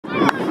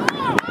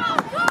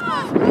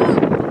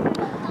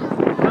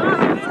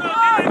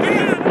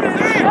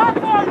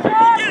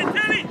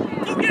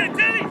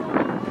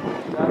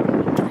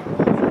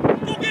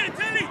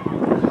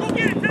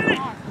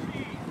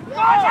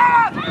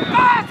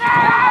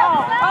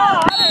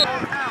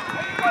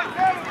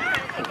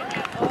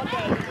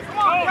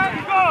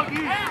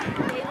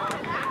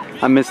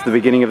I missed the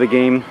beginning of the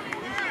game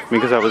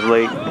because I was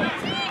late.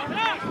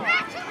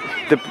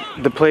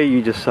 The play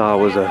you just saw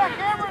was a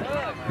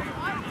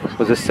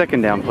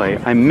second down play.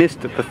 I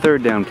missed the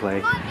third down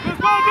play.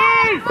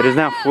 It is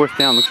now fourth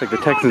down. Looks like the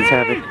Texans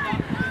have it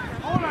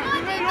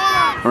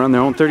around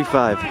their own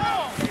 35.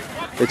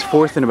 It's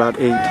fourth and about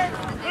 8.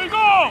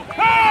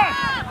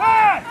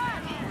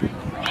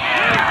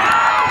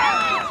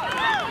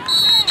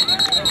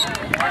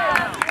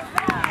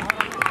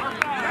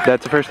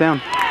 That's a first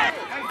down.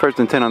 First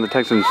and 10 on the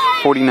Texans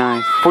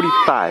 45.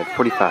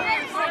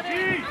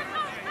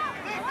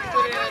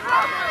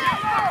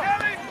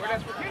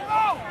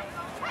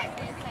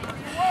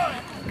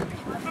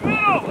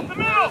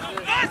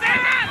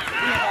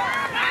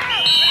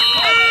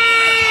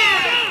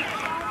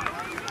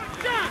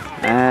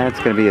 That's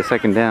going to be a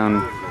second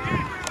down.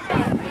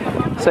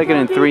 Second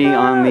and 3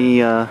 on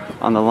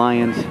the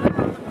Lions.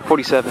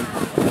 47.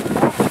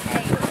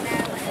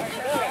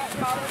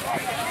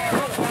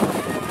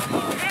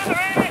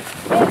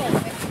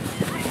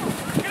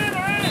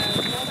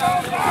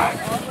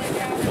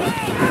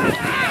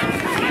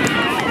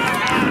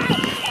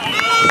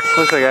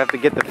 Looks like I have to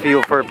get the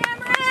feel for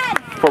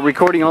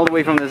recording all the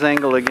way from this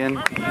angle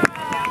again.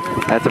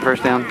 That's a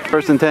first down.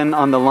 First and 10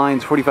 on the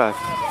Lions 45.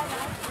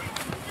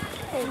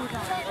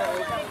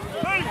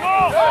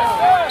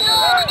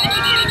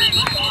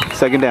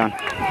 Second down.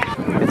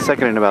 It's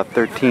second and about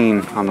 13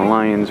 on the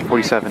Lions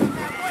 47.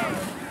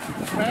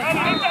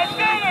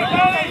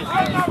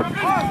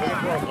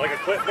 Like a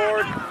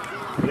clipboard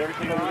with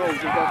everything on the road.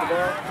 You got the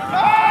ball.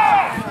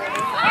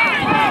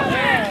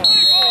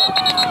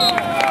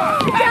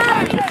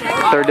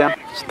 Third down.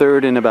 It's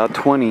third and about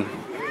 20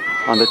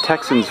 on the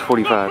Texans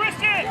 45.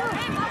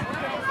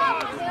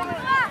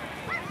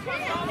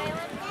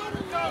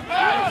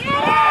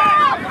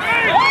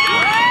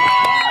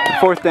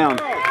 Fourth down.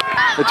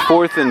 It's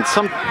fourth and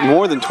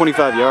more than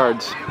 25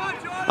 yards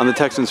on the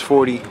Texans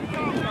 40.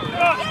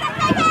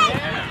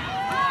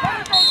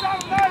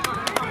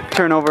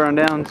 Turnover on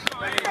downs.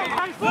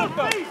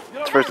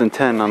 It's first and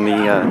 10 on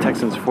the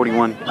Texans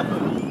 41. Good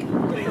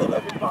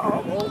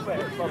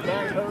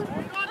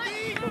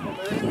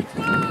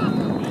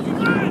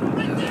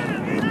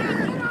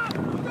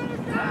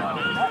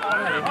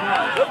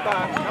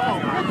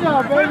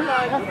job, baby.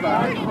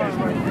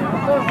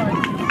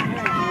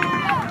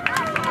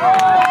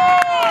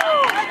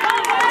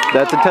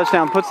 That's a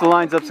touchdown, puts the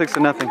Lions up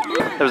 6-0.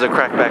 There was a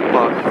crackback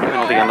block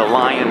penalty on the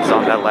Lions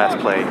on that last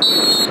play.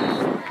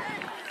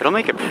 It'll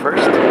make it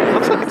first.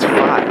 Looks like it's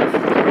 5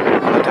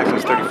 on the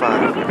Texans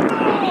 35.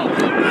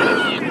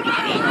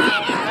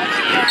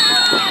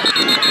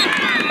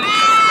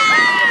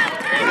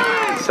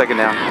 Second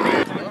down.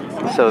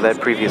 So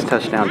that previous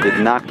touchdown did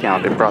not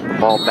count. It brought the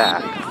ball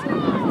back.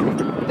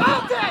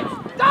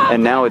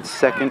 And now it's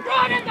second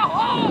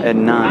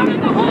and 9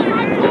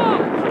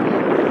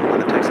 on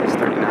the Texans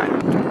 39.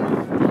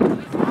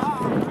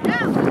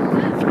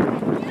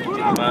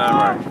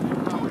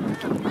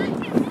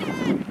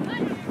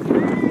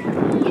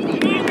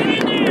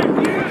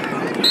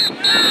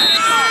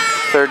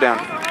 Third down.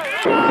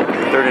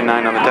 Third and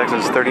 9 on the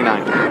Texans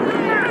 39.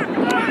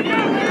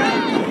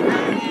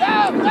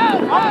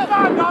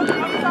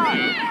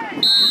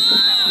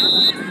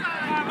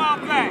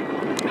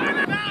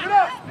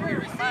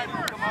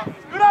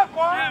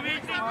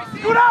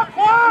 Good up,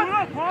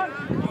 Juan!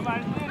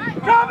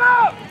 Come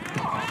out!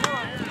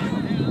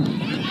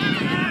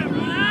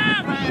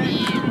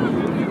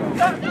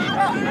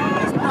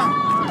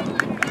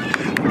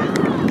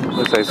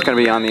 Looks like it's going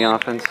to be on the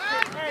offense.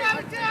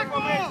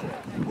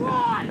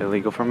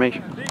 Illegal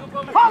formation.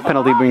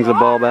 Penalty brings the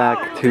ball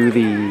back to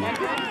the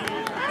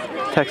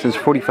Texans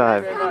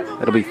 45.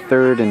 It'll be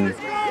third and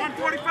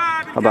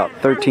about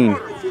 13.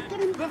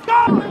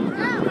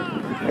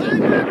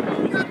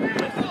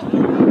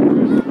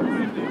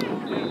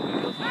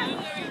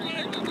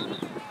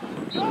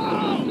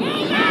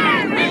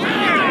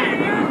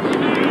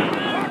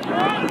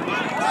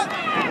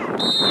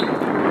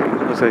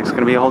 Looks like it's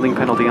going to be a holding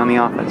penalty on the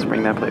offense.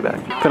 Bring that play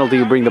back. Penalty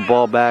will bring the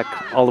ball back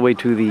all the way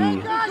to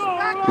the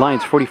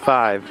Lions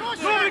 45.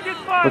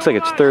 Looks like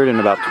it's third and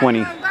about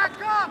 20.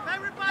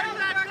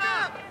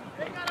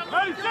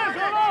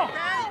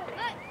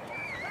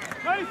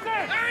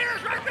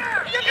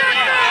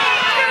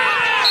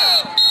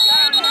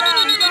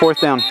 Fourth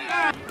down.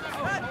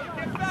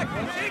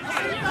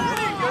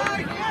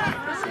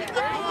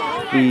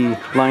 The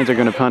Lions are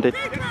going to punt it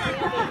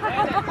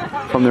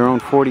from their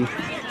own 40.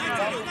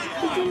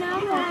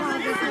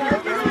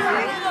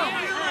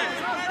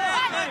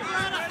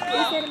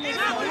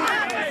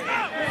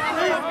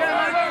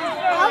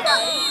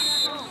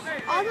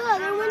 All the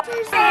other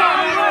winters,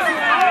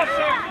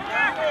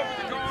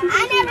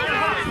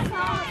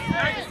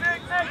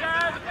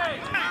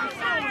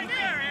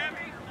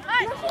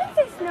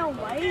 it's Snow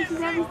White. You've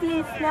never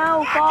seen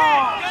snow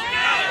fall.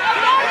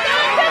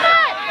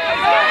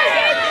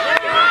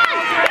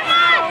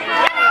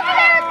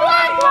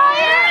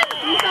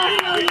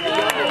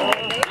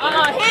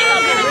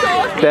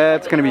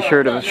 That's going to be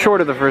short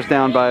of the first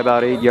down by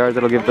about 8 yards.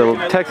 That'll give the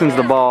Texans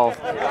the ball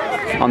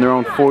on their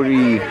own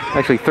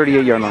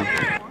 38-yard line.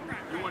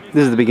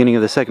 This is the beginning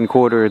of the second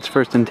quarter. It's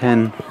 1st and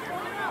 10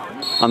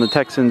 on the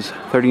Texans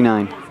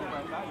 39.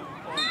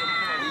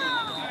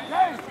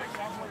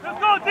 Let's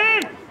go, D!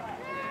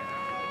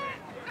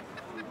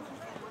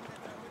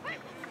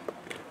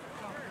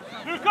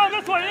 Here we go,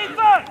 this way,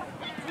 inside!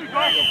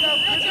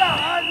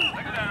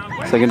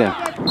 Second down.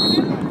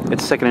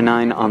 It's 2nd and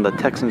 9 on the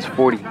Texans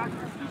 40.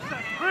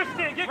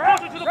 Christian, get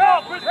closer to the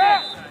ball,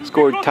 Christian!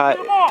 Scored tied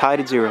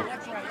at 0.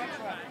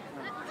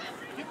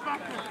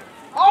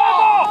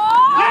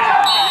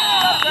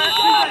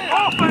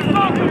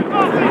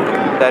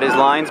 That is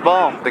Lions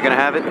ball. They're going to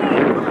have it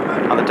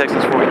on the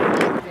Texans 40.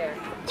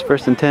 It's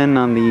 1st and 10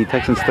 on the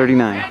Texans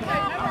 39.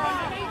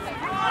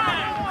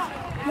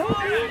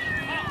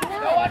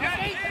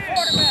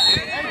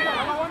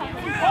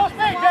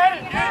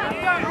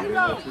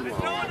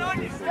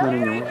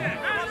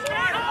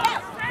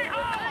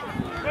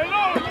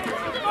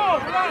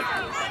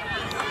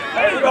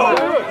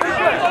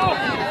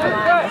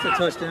 That's a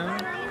touchdown.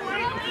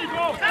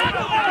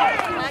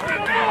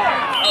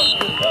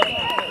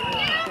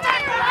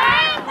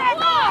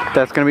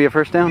 That's going to be a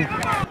first down.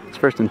 It's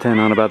 1st and 10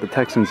 on about the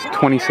Texans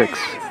 26.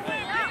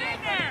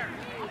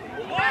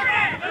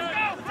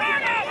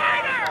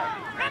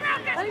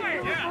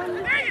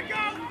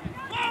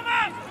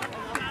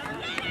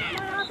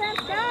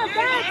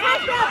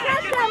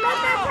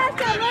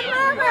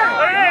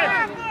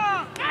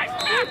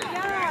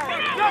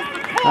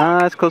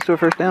 That's close to a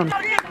first down.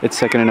 It's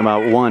 2nd and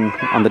about 1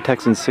 on the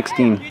Texans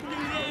 16.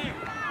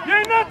 You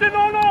ain't nothing,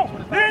 no, no!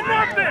 You ain't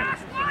nothing!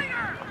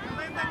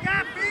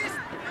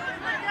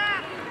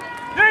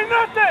 You ain't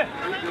nothing!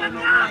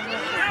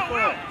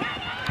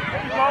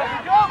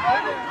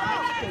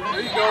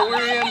 There you go,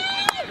 William.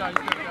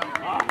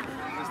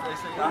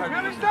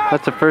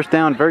 That's a first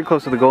down, very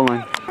close to the goal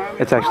line.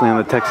 It's actually on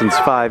the Texans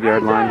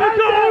 5-yard line.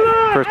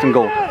 1st and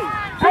goal.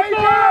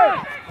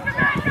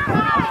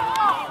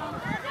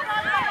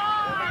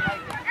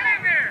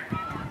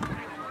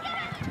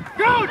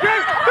 Go,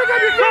 Jake! Pick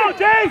up your goal,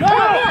 Jake!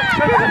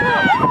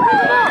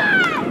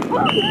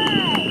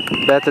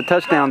 That's a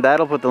touchdown.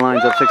 That'll put the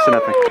Lions up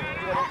 6-0.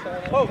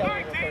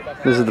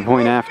 This is the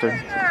point after.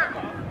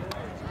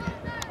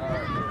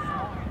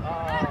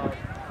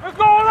 What's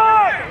going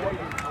on?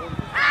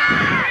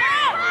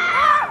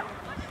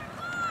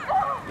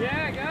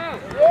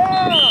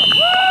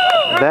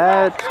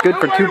 That's good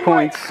for 2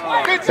 points.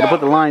 It'll put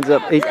the Lions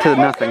up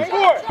 8-0.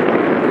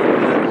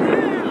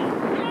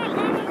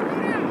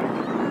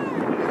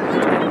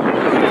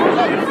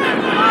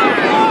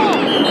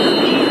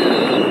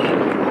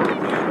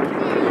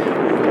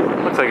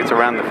 Looks like it's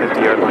around the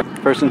 50-yard line.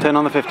 1st and 10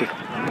 on the 50.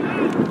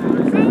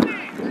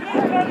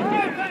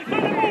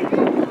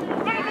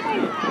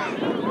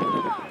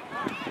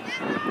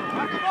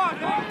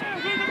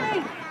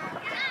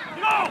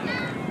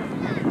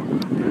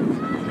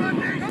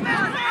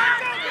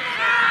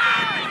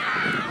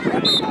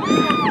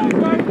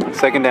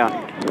 Second down.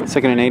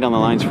 2nd and 8 on the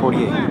Lions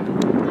 48.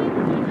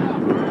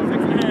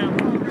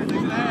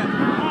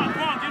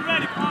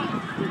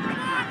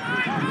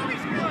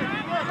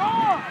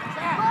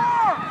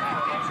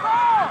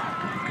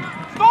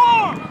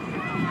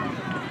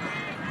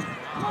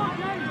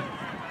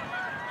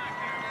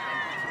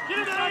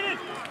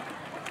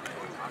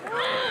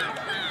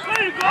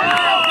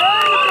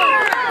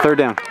 Third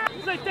down.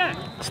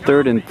 It's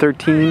 3rd and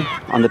 13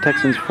 on the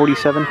Texans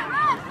 47.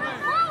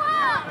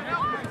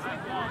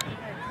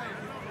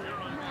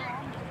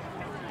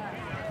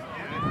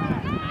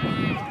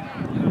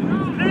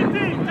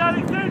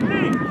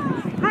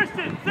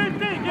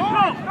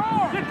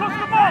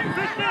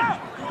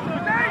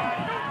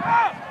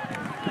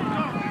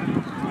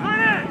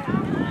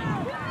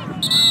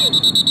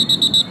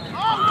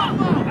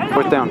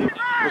 Fourth down.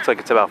 Looks like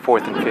it's about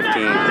 4th and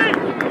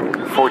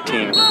 15.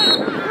 14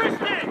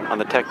 on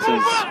the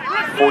Texans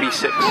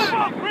 46.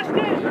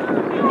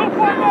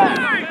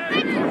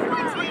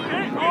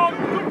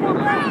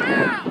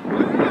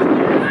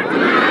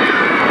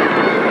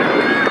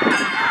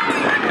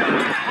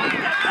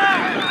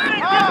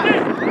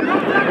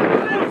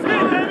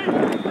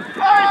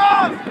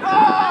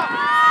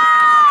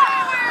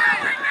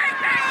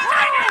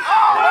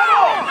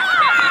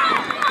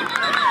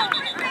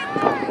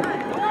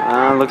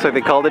 Looks like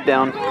they called it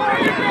down.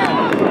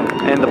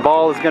 And the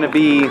ball is going to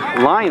be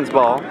Lions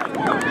ball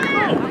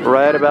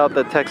right about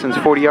the Texans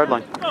 40-yard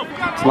line.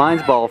 It's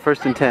Lions ball,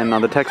 1st and 10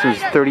 on the Texans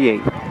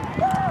 38.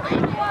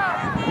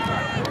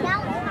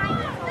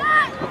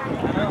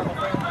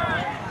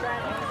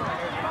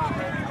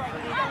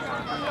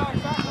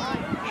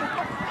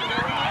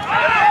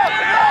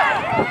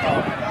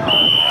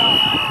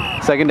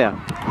 Second down.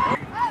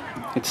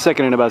 It's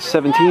 2nd and about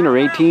 17 or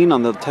 18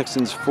 on the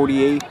Texans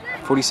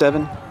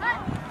 47.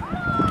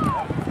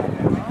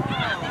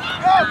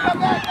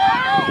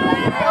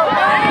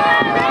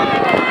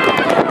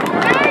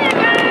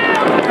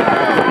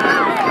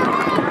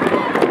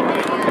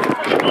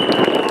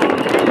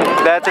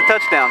 That's a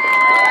touchdown.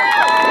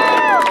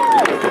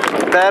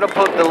 That'll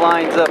put the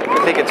lines up.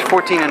 I think it's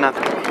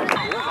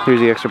 14-0. Here's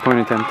the extra point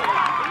attempt.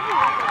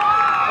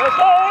 Let's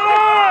go,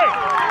 Line!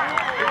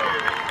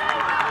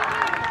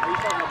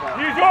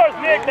 Use yours,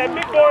 Nick. That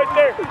big boy right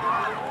there.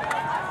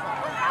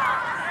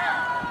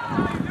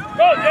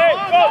 Go, Jay.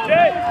 Go,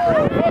 Jay.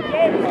 Go,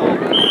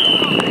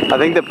 Jay. I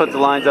think that puts the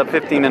lines up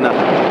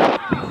 15-0.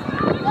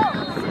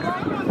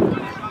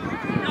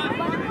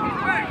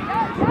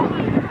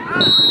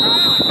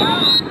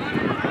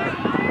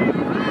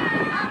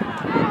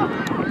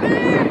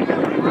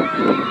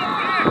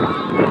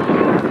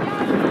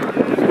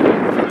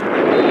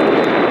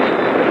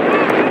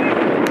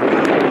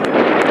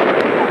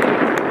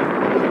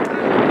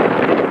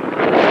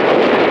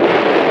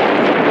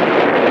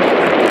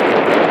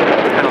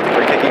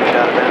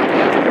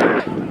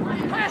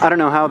 I don't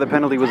know how the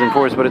penalty was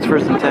enforced, but it's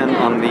 1st and 10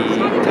 on the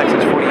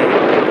Texans 48.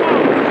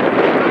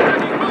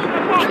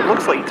 Which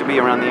looks like to be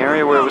around the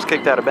area where it was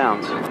kicked out of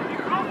bounds.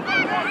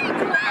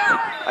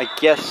 I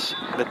guess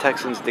the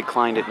Texans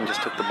declined it and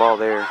just took the ball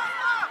there.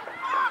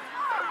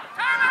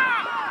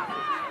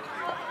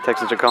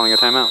 Texans are calling a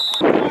timeout.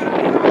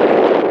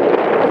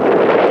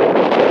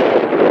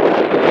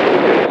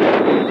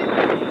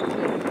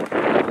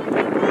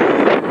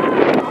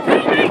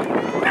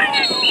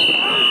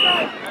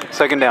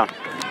 Second down.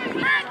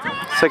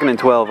 2nd and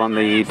 12 on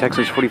the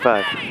Texans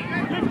 45. Get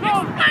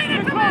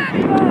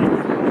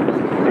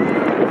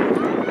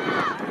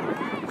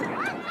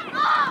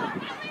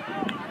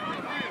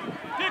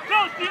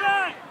close,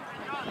 D-line.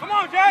 Come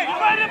on, Jay.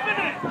 You're right up in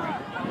it.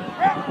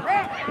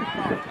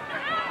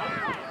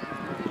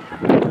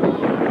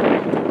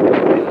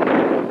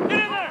 Get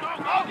in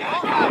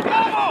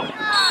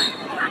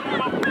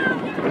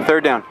there.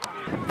 Third down.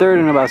 3rd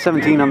and about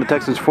 17 on the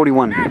Texans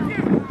 41.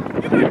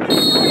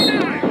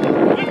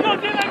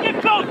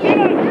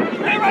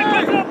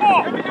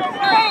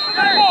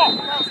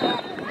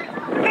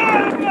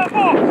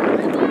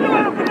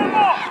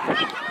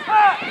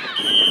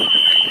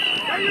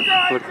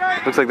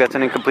 Looks like that's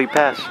an incomplete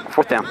pass.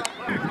 4th down.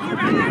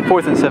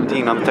 4th and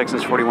 17 on the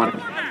Texans 41.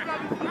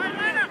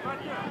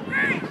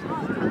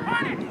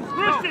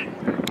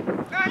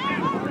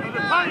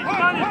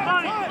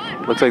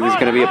 Looks like there's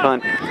going to be a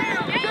punt.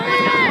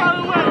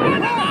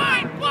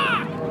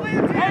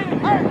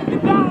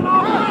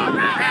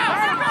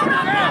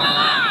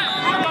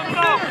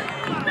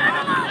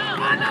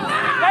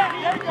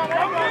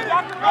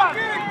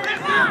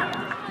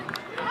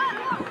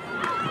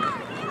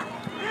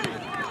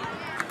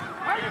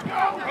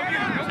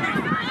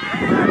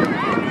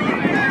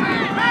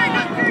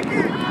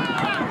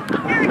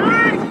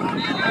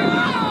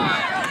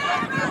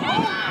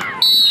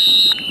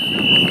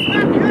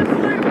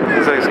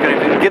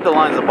 Get the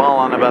lines of the ball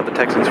on about the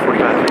Texans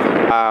 45.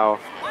 Wow.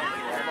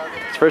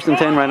 It's 1st and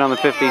 10 right on the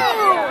 50.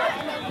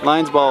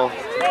 Lions ball.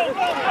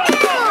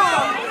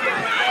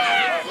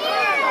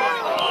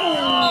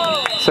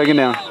 2nd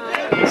down.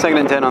 2nd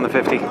and 10 on the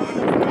 50.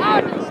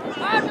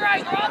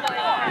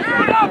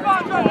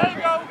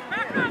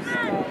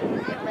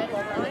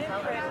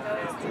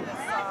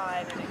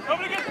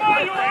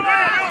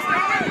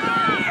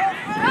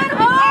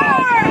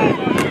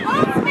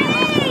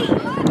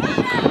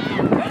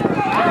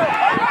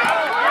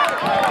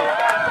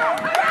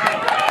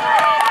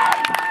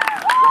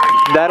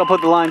 That'll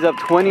put the lines up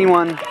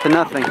 21-0.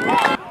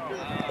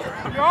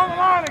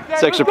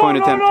 It's extra point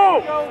attempt.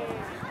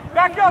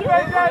 Back up,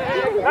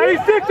 AJ.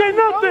 86 ain't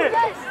nothing.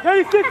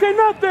 86 ain't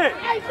nothing.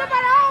 Hey,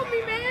 somebody hold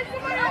me, man.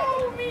 Somebody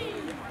hold me.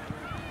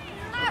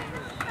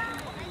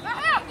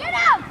 Get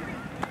up.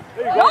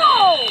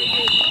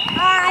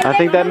 Whoa! I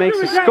think that makes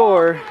the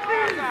score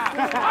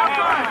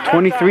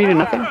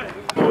 23-0.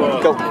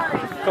 Go.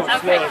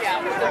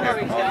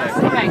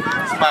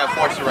 It's my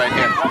enforcer right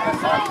here.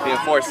 The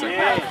enforcer.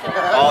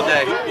 All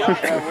day.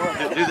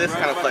 Do this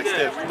kind of flex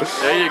too.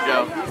 There you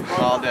go.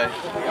 All day.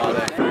 All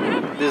day.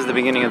 This is the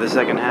beginning of the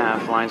second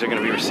half. Lions are going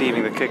to be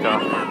receiving the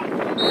kickoff.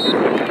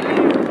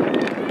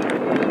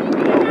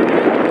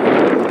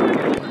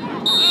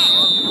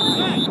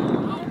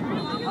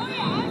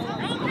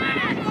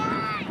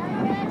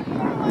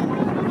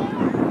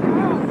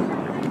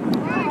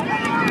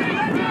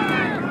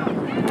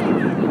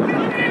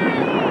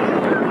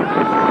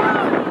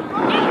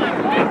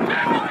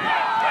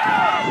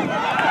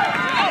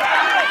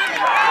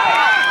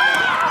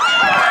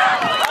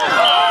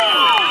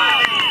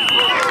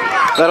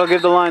 That'll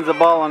give the Lions the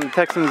ball on the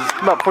Texans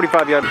about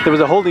 45 yards. There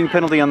was a holding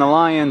penalty on the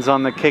Lions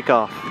on the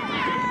kickoff.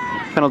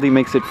 Penalty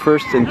makes it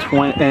 1st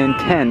and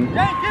 10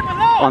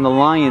 on the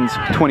Lions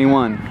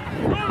 21.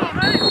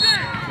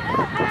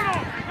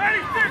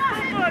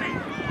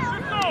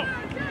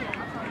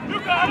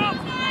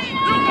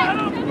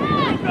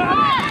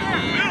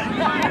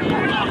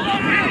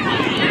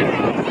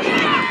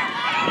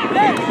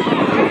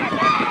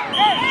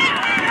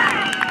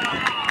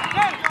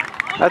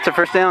 That's a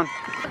 1st down.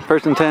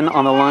 1st and 10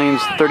 on the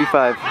Lions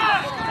 35.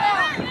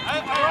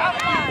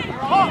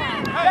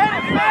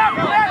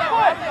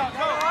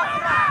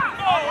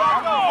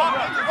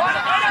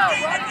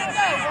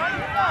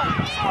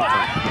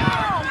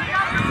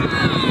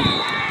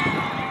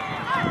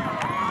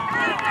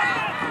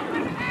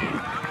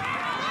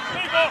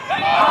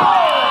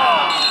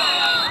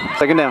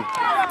 Second down.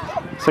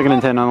 Second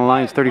and 10 on the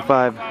Lions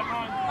 35.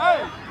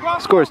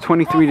 Score is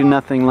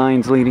 23-0.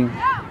 Lions leading.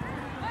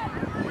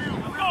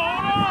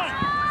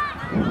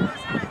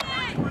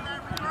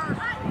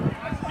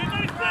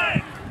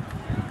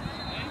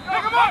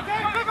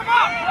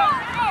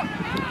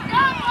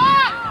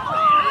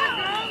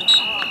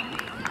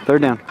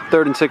 Third down.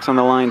 3rd and 6 on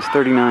the Lions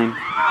 39.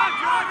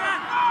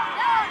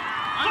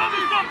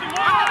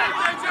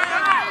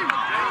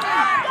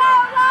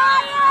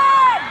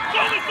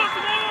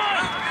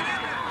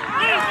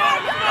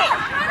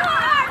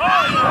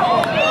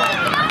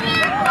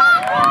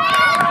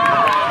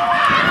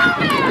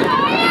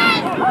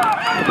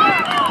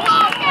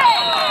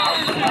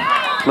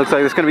 Looks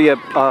like there's going to be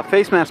a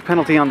face mask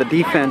penalty on the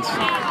defense.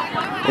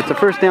 It's a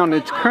first down.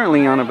 It's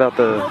currently on about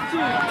the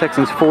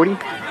Texans 40.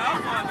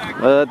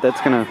 But that's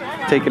going to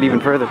take it even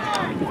further.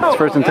 It's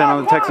 1st and 10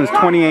 on the Texans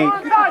 28. Hey,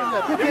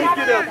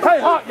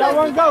 Hawk, y'all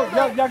want to go?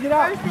 Y'all get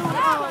out.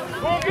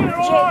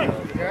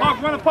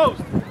 Hawk, run a post.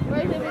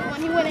 When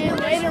he went in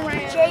later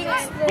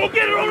ran. Go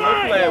get it on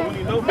line.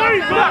 There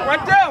you go.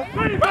 Right there.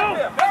 There you go.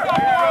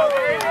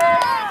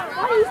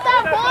 Why you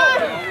stop,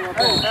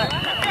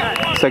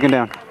 boy? Second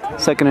down.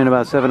 2nd and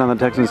about 7 on the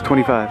Texans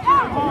 25.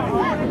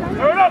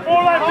 Turn up,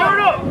 all line,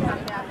 turn up.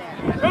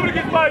 Somebody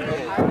gets by you.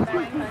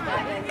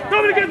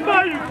 Somebody gets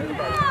by you.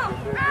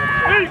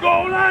 There you go,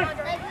 all line.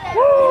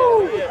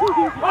 Woo!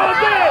 All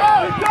day.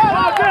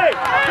 All day.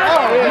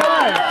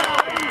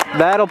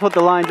 That'll put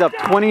the Lions up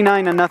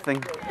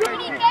 29-0.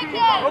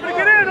 Somebody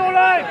get in, all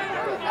line.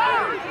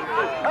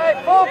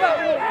 Hey, fall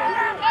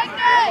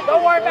back.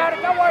 Don't worry about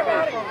it. Don't worry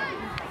about it.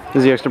 This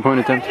is the extra point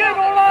attempt. Get in,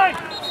 all line.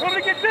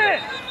 Somebody gets in.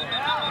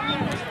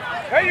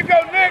 There you go,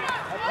 Nick.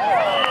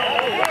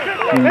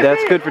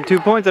 That's good for 2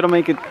 points. That'll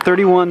make it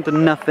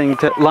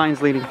 31-0.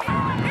 Lions leading.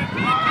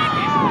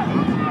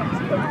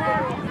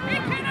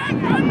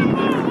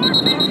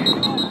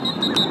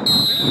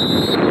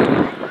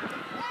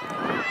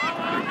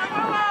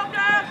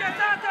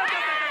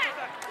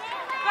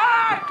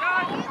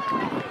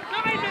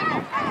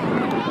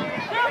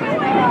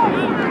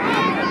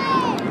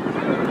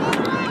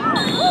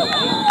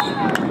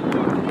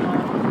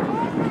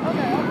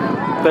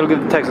 That'll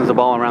give the Texans the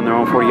ball around their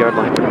own 40-yard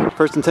line.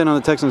 1st and 10 on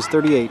the Texans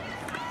 38.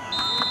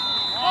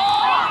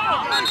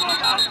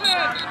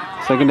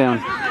 Second down.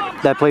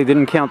 That play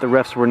didn't count. The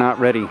refs were not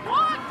ready.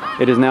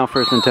 It is now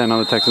 1st and 10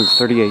 on the Texans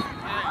 38.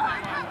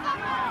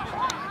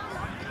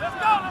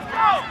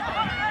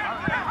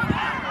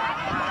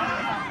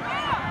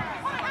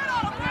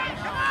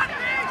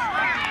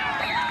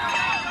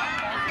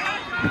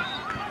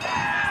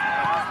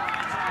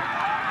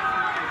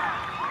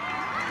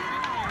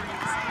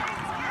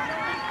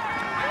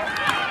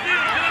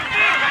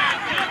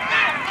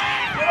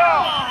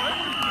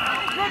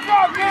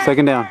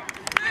 Second down.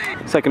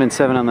 2nd and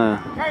 7 on the,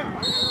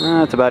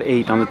 it's about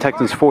 8 on the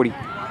Texans 40. KK,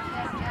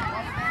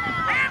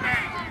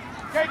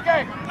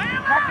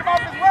 knock him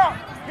off his route.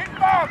 Hit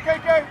him out,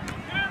 KK.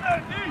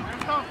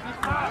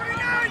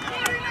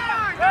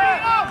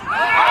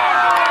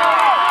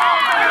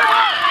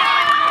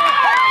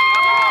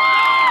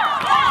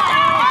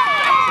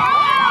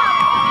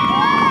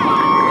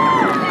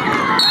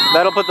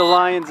 That'll put the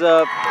Lions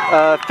up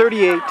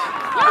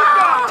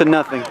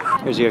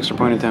 38-0. Here's the extra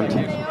point attempt.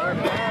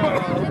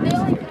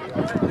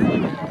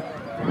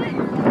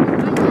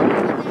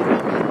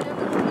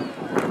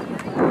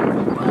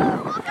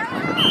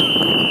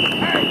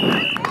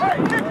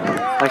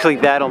 Actually,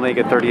 that'll make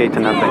it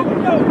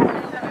 38-0.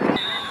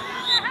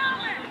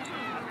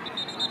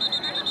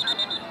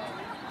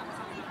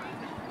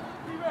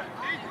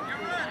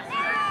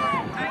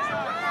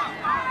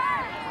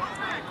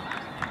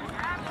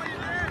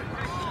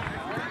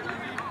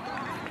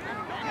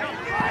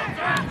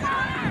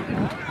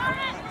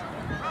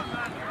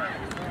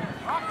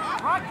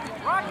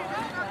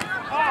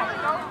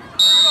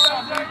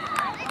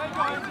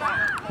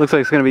 Looks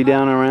like it's going to be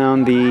down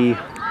around the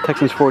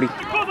Texans 40.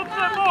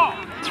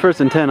 It's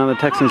 1st and 10 on the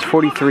Texans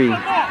 43.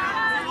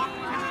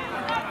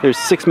 There's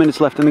 6 minutes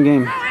left in the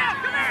game.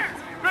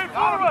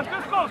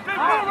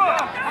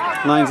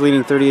 Lions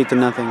leading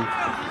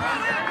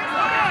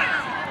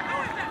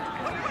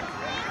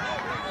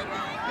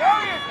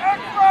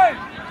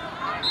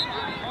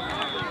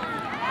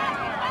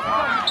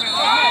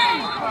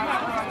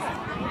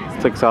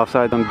Six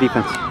offside on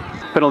defense.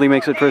 Penalty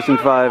makes it 1st and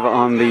 5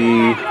 on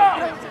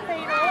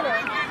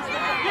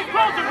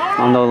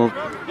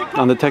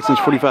the Texans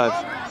 45.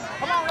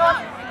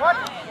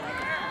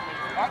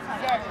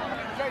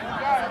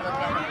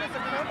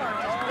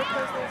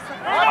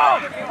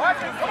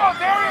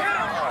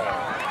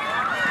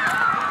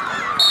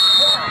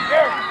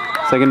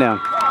 Second down.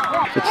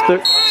 It's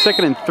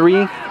 2nd and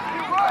 3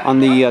 on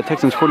the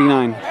Texans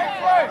 49.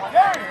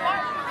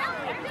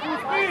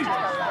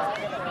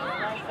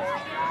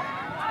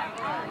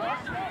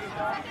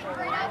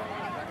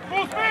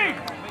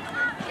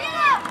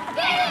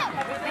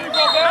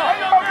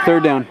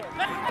 Third down.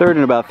 3rd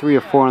and about 3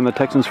 or 4 on the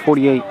Texans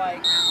 48.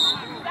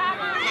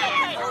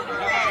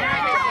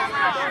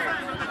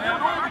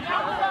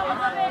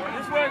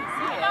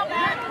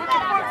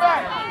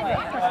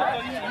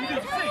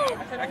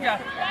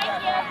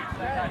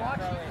 There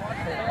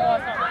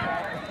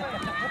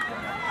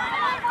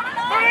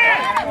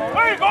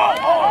you go!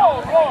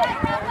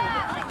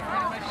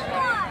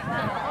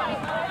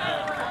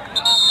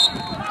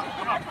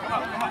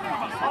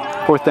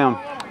 Fourth down.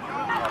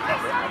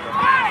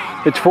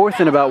 It's fourth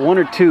and about 1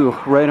 or 2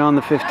 right on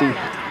the 50.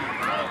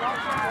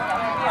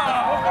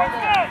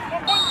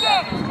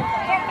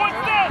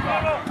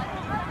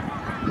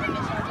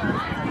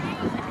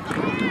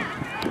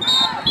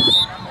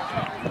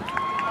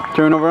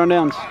 Turnover on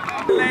downs.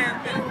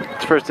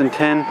 It's first and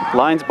 10.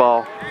 Lions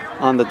ball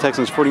on the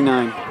Texans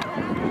 49.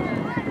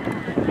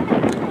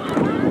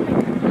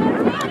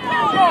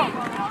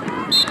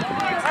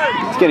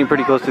 It's getting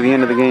pretty close to the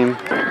end of the game.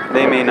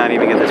 They may not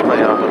even get this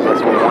play off with less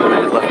than 1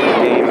 minute left in the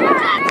game.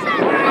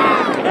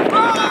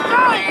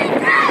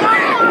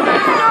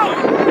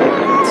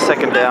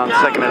 Second down,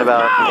 second and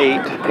about 8.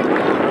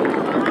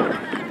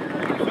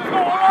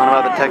 On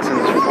about the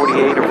Texans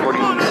 48 or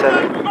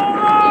 47.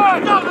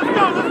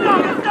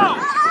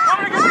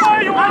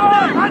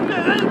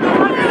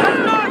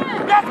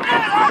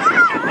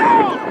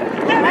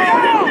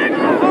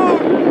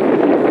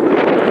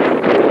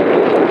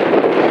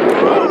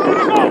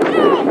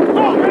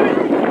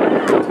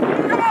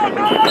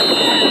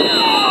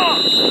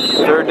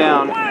 Third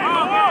down.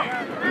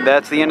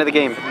 That's the end of the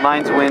game.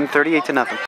 Lions win 38-0.